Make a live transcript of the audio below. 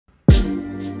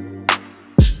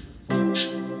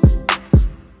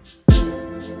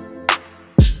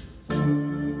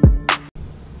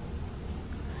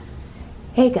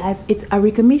Hey guys, it's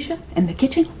Arickamisha in the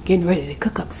kitchen, getting ready to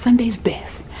cook up Sunday's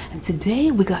best. And today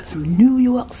we got some New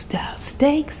York style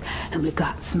steaks and we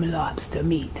got some lobster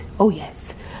meat. Oh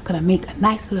yes, gonna make a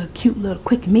nice little cute little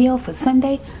quick meal for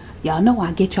Sunday. Y'all know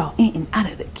I get y'all in and out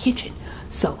of the kitchen.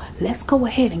 So let's go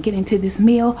ahead and get into this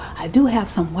meal. I do have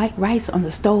some white rice on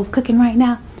the stove cooking right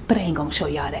now, but I ain't gonna show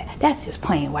y'all that. That's just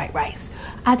plain white rice.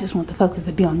 I just want the focus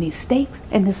to be on these steaks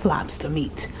and this lobster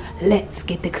meat. Let's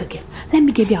get to cooking. Let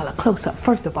me give y'all a close-up.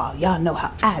 First of all, y'all know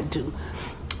how I do.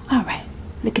 All right,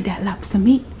 look at that lobster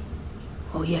meat.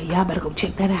 Oh yeah, y'all better go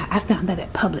check that out. I found that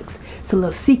at Publix. It's a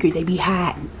little secret they be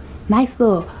hiding. Nice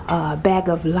little bag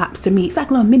of lobster meat. It's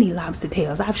like little mini lobster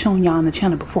tails. I've shown y'all on the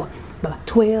channel before. About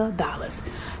 $12.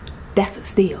 That's a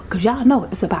steal, because y'all know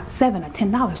it's about $7 or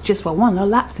 $10 just for one little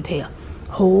lobster tail.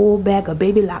 Whole bag of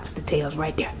baby lobster tails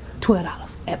right there. $12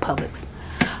 at Publix.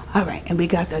 Alright, and we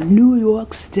got the New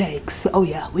York steaks. Oh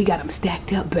yeah, we got them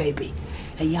stacked up, baby.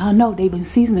 And y'all know they've been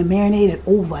seasoned and marinated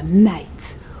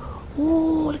overnight.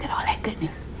 Oh, look at all that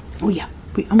goodness. Oh yeah,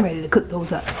 I'm ready to cook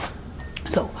those up.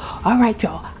 So, alright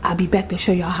y'all, I'll be back to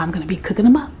show y'all how I'm going to be cooking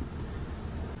them up.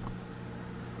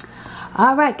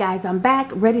 Alright guys, I'm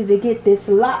back ready to get this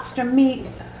lobster meat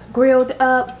grilled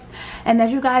up. And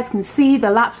as you guys can see, the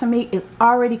lobster meat is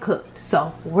already cooked.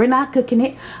 So we're not cooking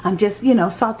it. I'm just,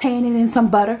 sauteing it in some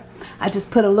butter. I just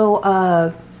put a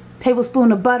little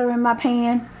tablespoon of butter in my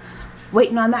pan,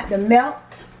 waiting on that to melt.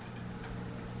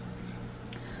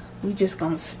 We just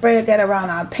gonna spread that around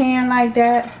our pan like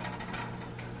that.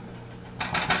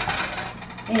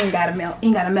 It ain't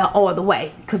gotta melt all the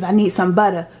way, because I need some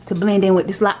butter to blend in with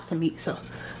this lobster meat. So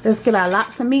let's get our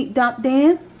lobster meat dumped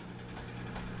in.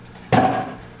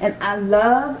 And I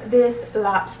love this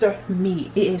lobster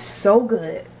meat. It is so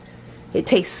good. It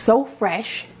tastes so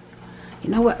fresh.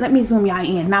 You know what? Let me zoom y'all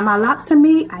in. Now my lobster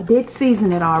meat, I did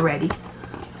season it already.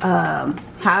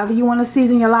 However you want to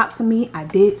season your lobster meat, I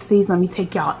did season. Let me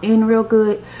take y'all in real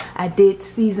good. I did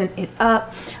season it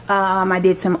up. I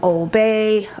did some Old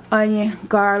Bay, onion,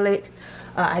 garlic.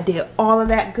 I did all of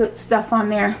that good stuff on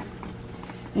there.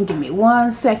 And give me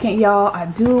 1 second, y'all. I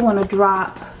do want to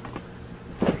drop...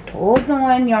 Hold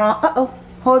on, y'all.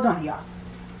 Hold on, y'all.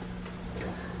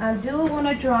 I do want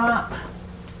to drop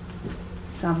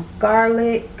some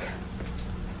garlic.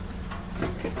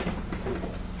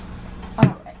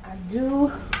 Alright, I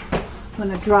do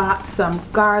want to drop some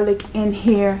garlic in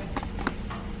here.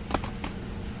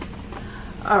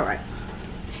 Alright.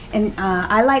 And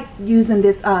I like using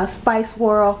this spice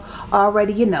swirl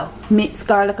already, minced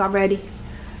garlic already.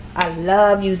 I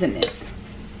love using this.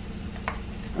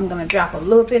 I'm going to drop a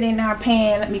little bit in our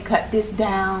pan. Let me cut this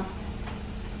down.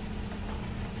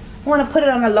 I want to put it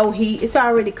on a low heat. It's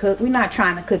already cooked. We're not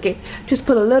trying to cook it. Just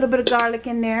put a little bit of garlic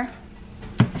in there.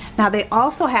 Now they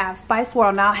also have, Spice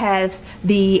World now has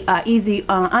the easy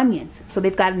onions. So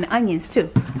they've got the onions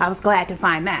too. I was glad to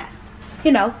find that.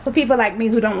 For people like me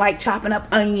who don't like chopping up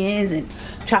onions and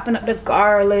chopping up the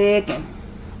garlic.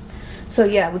 So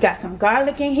yeah, we got some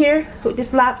garlic in here with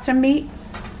this lobster meat.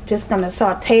 Just gonna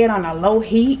saute it on a low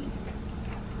heat.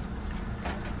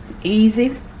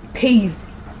 Easy peasy.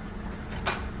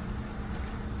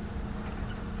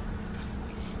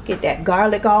 Get that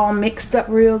garlic all mixed up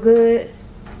real good.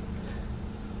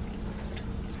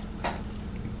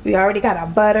 We already got our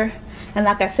butter, and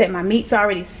like I said, my meat's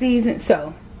already seasoned.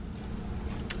 So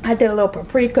I did a little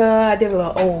paprika, I did a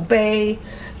little Old Bay.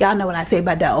 Y'all know what I say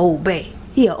about that Old Bay.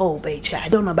 He an Old Bay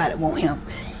child. Don't nobody want him.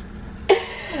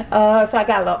 So I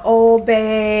got a little Old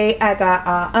Bay, I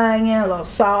got onion, a little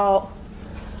salt.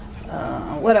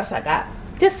 What else I got?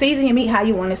 Just season your meat how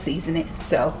you want to season it.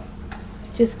 So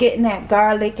just getting that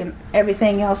garlic and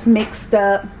everything else mixed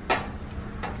up.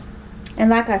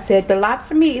 And like I said, the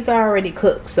lobster meat is already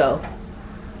cooked. So,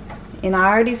 and I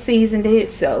already seasoned it.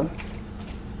 So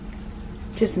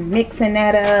just mixing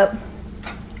that up.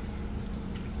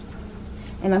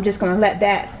 And I'm just going to let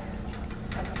that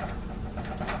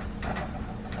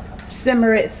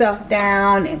simmer itself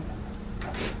down and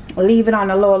leave it on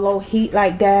a low heat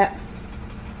like that.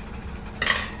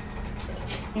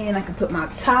 And I can put my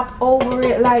top over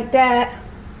it like that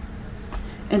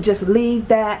and just leave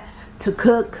that to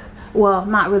cook. Well,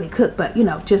 not really cook, but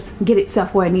just get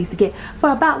itself where it needs to get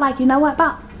for about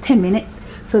about 10 minutes,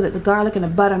 so that the garlic and the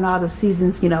butter and all the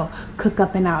seasons cook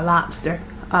up in our lobster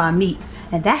meat.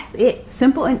 And that's it.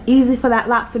 Simple and easy for that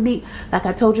lobster meat. Like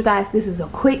I told you guys, this is a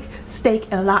quick steak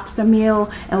and lobster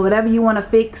meal. And whatever you want to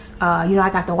fix, I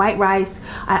got the white rice.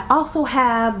 I also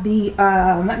have the,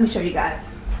 let me show you guys.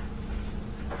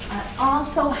 I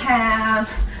also have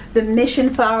the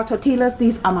Mission flour tortillas.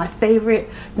 These are my favorite.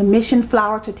 The Mission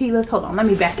flour tortillas. Hold on, let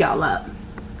me back y'all up.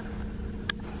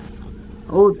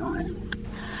 Hold on.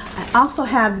 I also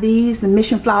have these, the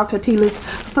mission flour tortillas,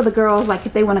 for the girls, like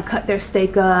if they want to cut their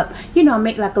steak up, you know,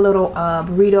 make like a little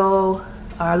burrito or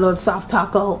a little soft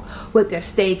taco with their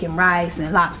steak and rice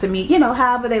and lobster meat, you know,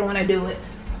 however they want to do it.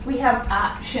 We have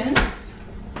options.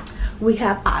 We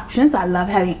have options. I love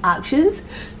having options.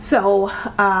 So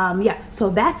yeah, so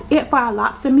that's it for our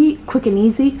lobster meat, quick and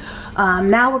easy.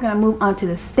 Now we're gonna move on to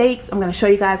the steaks. I'm gonna show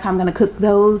you guys how I'm gonna cook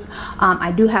those.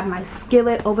 I do have my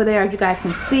skillet over there, as you guys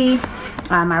can see.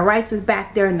 My rice is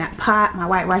back there in that pot. My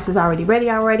white rice is already ready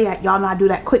already. Y'all know I do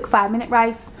that quick 5-minute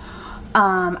rice.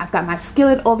 I've got my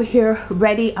skillet over here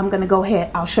ready. I'm gonna go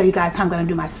ahead, I'll show you guys how I'm gonna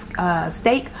do my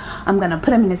steak. I'm gonna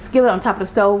put them in the skillet on top of the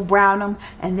stove, brown them,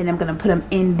 and then I'm gonna put them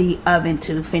in the oven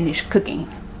to finish cooking.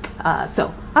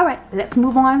 So all right, let's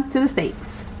move on to the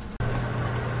steaks.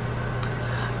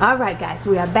 All right guys,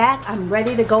 we are back. I'm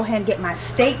ready to go ahead and get my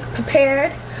steak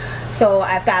prepared. So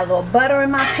I've got a little butter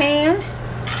in my pan,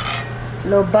 a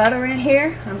little butter in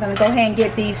here. I'm gonna go ahead and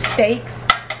get these steaks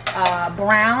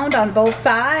browned on both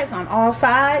sides, on all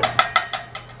sides.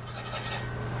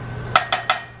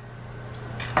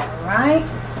 Alright.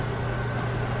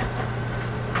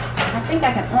 I think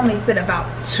I can only fit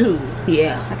about 2.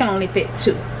 Yeah, I can only fit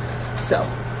 2. So,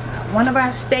 one of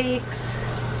our steaks.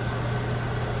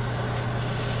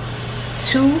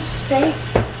 2 steaks.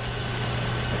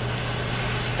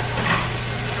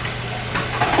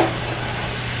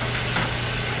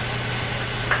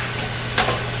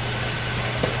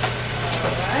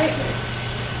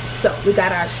 So we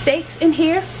got our steaks in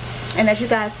here, and as you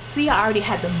guys see, I already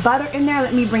had the butter in there.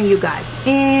 Let me bring you guys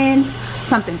in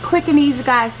something quick and easy,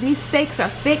 guys. These steaks are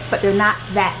thick, but they're not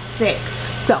that thick.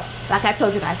 So like I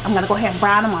told you guys, I'm gonna go ahead and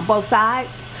brown them on both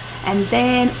sides, and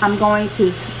then I'm going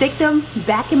to stick them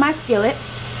back in my skillet.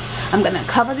 I'm gonna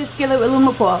cover the skillet with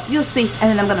aluminum foil, you'll see, and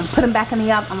then I'm gonna put them back in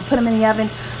the oven. I'm gonna put them in the oven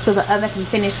so the oven can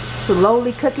finish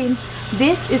slowly cooking.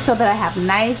 This is so that I have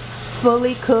nice,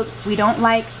 fully cooked. We don't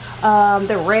like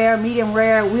the rare, medium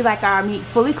rare. We like our meat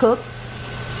fully cooked.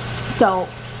 So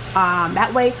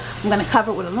that way I'm gonna cover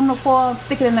it with aluminum foil and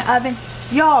stick it in the oven.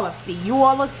 You all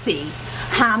will see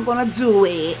how I'm gonna do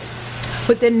it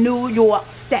with the New York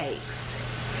steaks.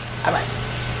 All right,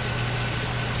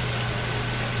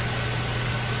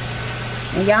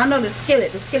 and y'all know the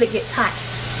skillet gets hot.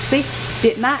 See,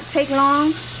 did not take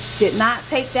long, did not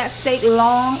take that steak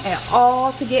long at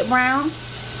all to get brown.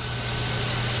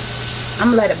 I'm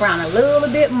gonna let it brown a little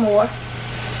bit more.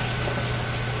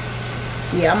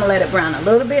 Yeah, I'm gonna let it brown a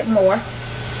little bit more.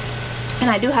 And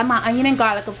I do have my onion and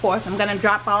garlic, of course. I'm gonna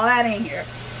drop all that in here.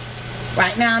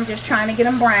 Right now, I'm just trying to get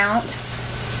them browned.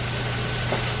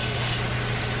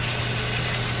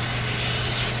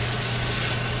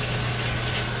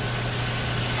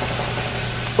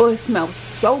 Oh, it smells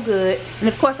so good. And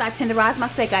of course, I tenderized my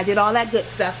steak. I did all that good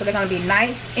stuff, so they're gonna be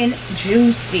nice and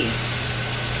juicy.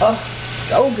 Oh,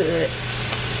 so good.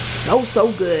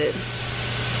 So good.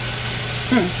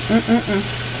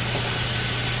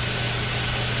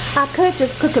 I could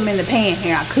just cook them in the pan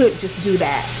here. I could just do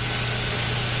that.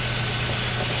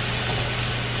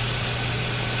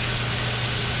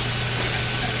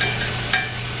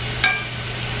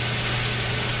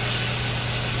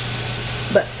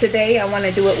 But today I want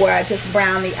to do it where I just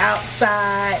brown the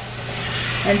outside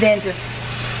and then just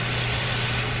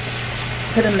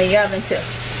put them in the oven to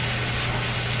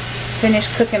finish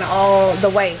cooking all the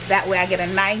way. That way I get a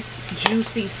nice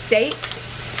juicy steak.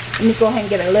 Let me go ahead and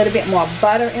get a little bit more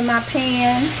butter in my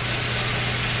pan.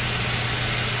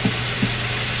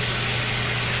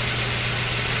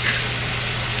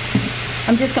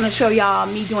 I'm just going to show y'all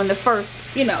me doing the first,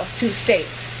 2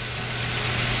 steaks.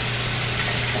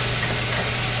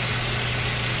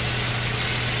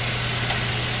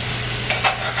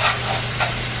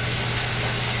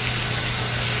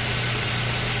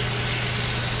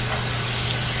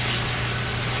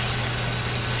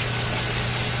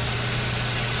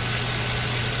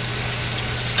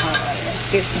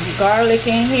 Get some garlic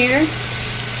in here.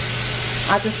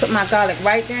 I'll just put my garlic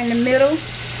right there in the middle.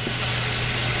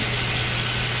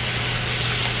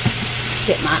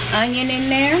 Get my onion in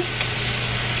there.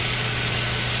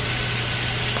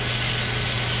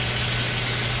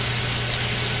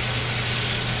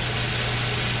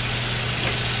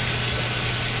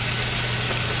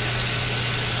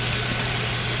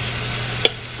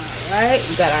 Alright,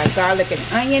 we got our garlic and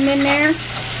onion in there.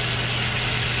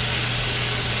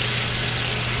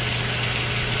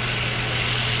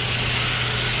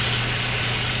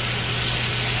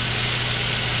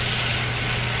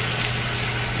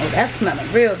 Oh, that's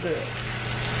smelling real good.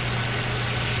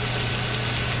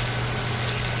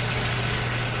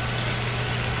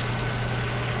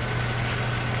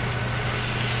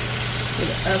 To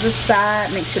the other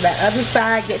side. Make sure that other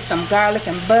side gets some garlic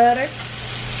and butter.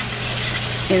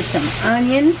 And some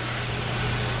onions.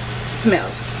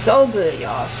 Smells so good,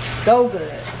 y'all. So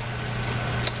good.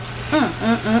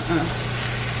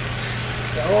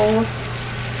 So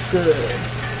good.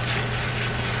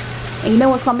 And you know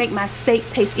what's gonna make my steak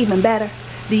taste even better?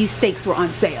 These steaks were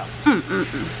on sale.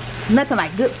 Nothing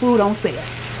like good food on sale.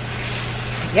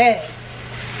 Yes.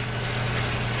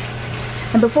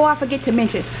 And before I forget to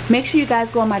mention, make sure you guys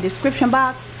go in my description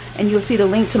box and you'll see the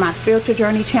link to my spiritual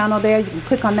journey channel there. You can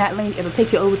click on that link. It'll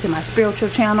take you over to my spiritual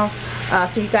channel.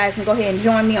 So you guys can go ahead and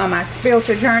join me on my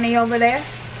spiritual journey over there.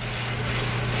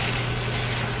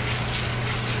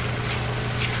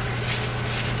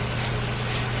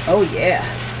 Oh yeah.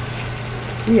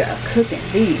 We are cooking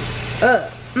these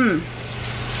up. Ooh,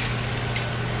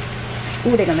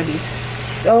 they're gonna be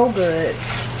so good.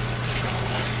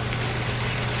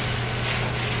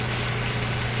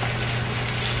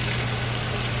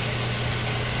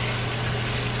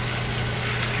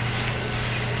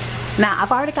 Now,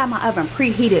 I've already got my oven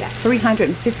preheated at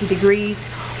 350 degrees,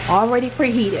 already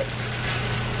preheated.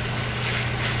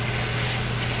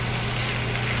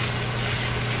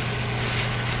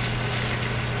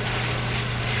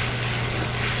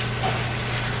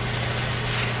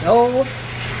 So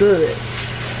good.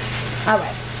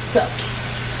 Alright, so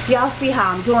y'all see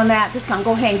how I'm doing that. Just gonna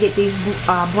go ahead and get these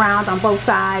browned on both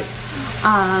sides.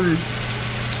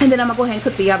 And then I'm gonna go ahead and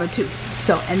cook the other two.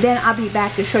 So, and then I'll be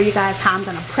back to show you guys how I'm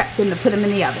gonna prep them to put them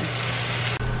in the oven.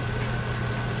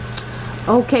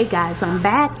 Okay guys, I'm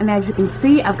back, and as you can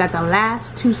see, I've got the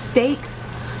last two steaks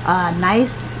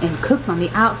nice and cooked on the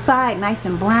outside, nice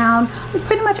and brown. It's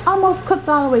pretty much almost cooked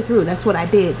all the way through. That's what I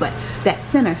did, but that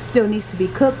center still needs to be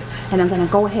cooked, and I'm gonna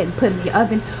go ahead and put it in the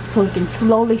oven so it can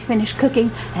slowly finish cooking,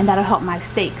 and that'll help my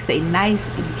steak stay nice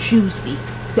and juicy.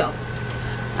 So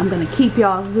I'm gonna keep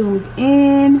y'all zoomed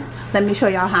in. Let me show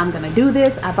y'all how I'm gonna do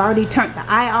this. I've already turned the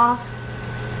eye off,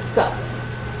 so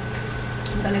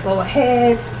I'm gonna go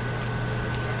ahead.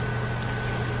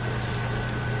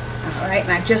 Alright,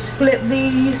 and I just flipped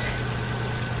these.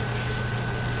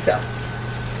 So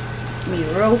let me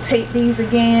rotate these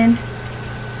again.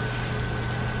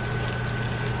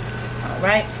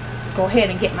 Alright, go ahead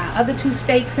and get my other two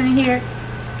steaks in here.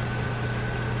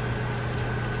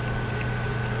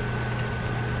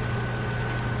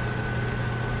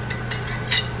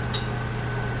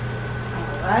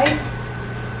 Alright,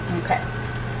 okay,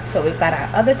 so we've got our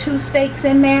other two steaks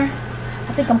in there.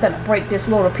 I think I'm gonna break this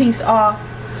little piece off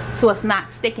so it's not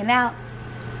sticking out,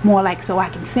 more like so I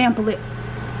can sample it.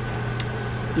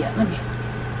 Yeah, let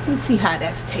me see how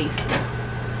that's tasting,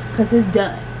 because it's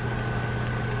done.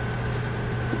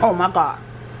 Oh my god,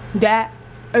 that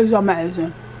is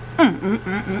amazing. Okay,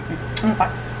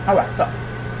 alright, so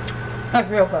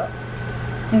that's real good.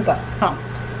 Okay,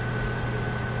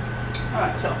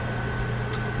 alright, so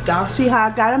y'all see how I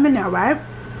got them in there, right?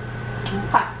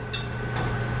 Okay,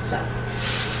 so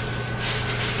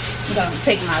I'm gonna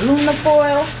take my aluminum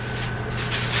foil.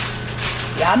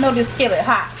 Y'all know this skillet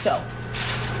hot, so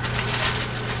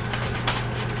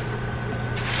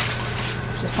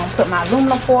just gonna put my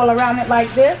aluminum foil around it like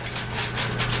this.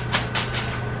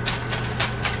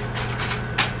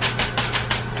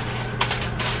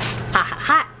 Hot, hot,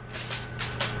 hot.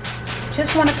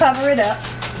 Just want to cover it up.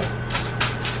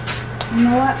 You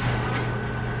know what?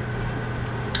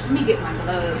 Let me get my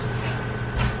gloves.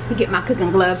 Let me get my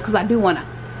cooking gloves, because I do want to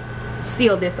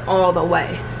seal this all the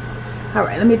way.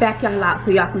 Alright, let me back y'all out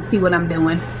so y'all can see what I'm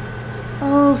doing.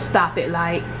 Oh, stop it,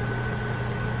 light.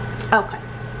 Okay,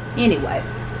 anyway,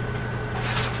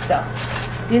 so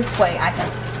this way I can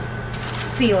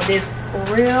seal this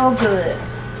real good,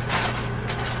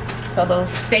 so those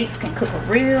steaks can cook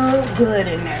real good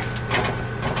in there,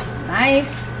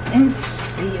 nice and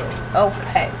sealed.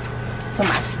 Okay, so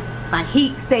my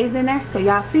heat stays in there, so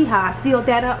y'all see how I sealed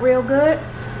that up real good.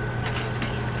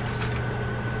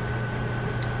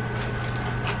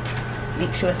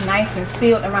 Make sure it's nice and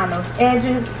sealed around those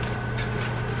edges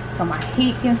so my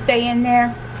heat can stay in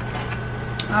there.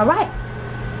 Alright,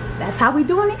 that's how we're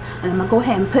doing it. And I'm going to go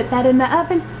ahead and put that in the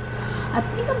oven. I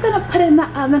think I'm going to put it in the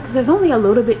oven because there's only a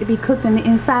little bit to be cooked in the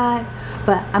inside.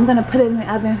 But I'm going to put it in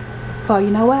the oven for,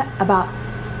 you know what, about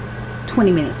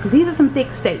 20 minutes. Because these are some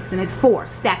thick steaks, and it's 4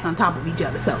 stacked on top of each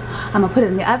other. So I'm going to put it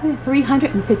in the oven at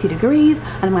 350 degrees.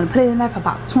 And I'm going to put it in there for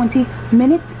about 20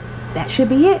 minutes. That should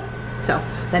be it. So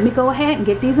let me go ahead and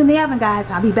get these in the oven, guys.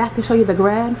 I'll be back to show you the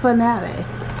grand finale.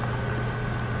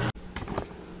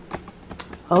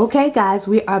 Okay guys,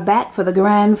 we are back for the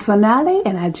grand finale,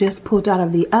 and I just pulled out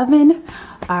of the oven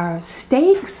our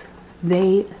steaks.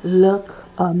 They look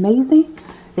amazing.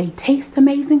 They taste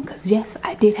amazing, because yes,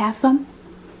 I did have some.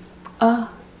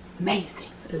 Amazing.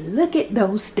 Look at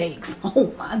those steaks.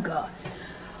 Oh my God.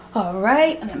 All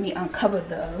right, let me uncover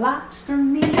the lobster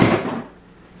meat.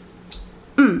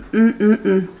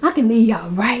 I can leave y'all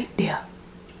right there.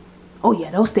 Oh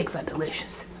yeah, those steaks are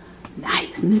delicious.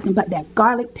 Nice, nothing but that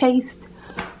garlic taste.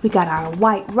 We got our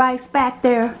white rice back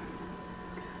there.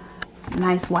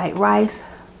 Nice white rice,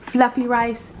 fluffy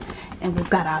rice. And we've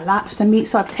got our lobster meat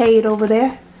sauteed over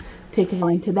there. Take it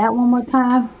into that one more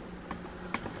time.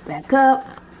 Back up.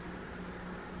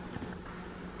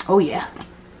 Oh yeah,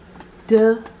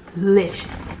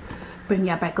 delicious. Bring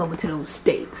y'all back over to those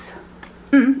steaks.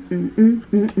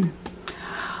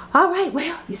 All right,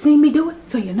 well, you seen me do it,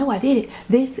 so you know I did it.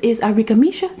 This is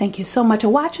Arickamisha. Thank you so much for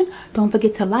watching. Don't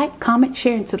forget to like, comment,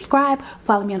 share, and subscribe.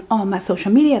 Follow me on all my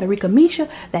social media at Arickamisha.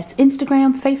 That's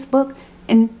Instagram, Facebook,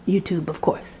 and YouTube, of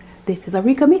course. This is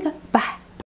Arickamisha. Bye.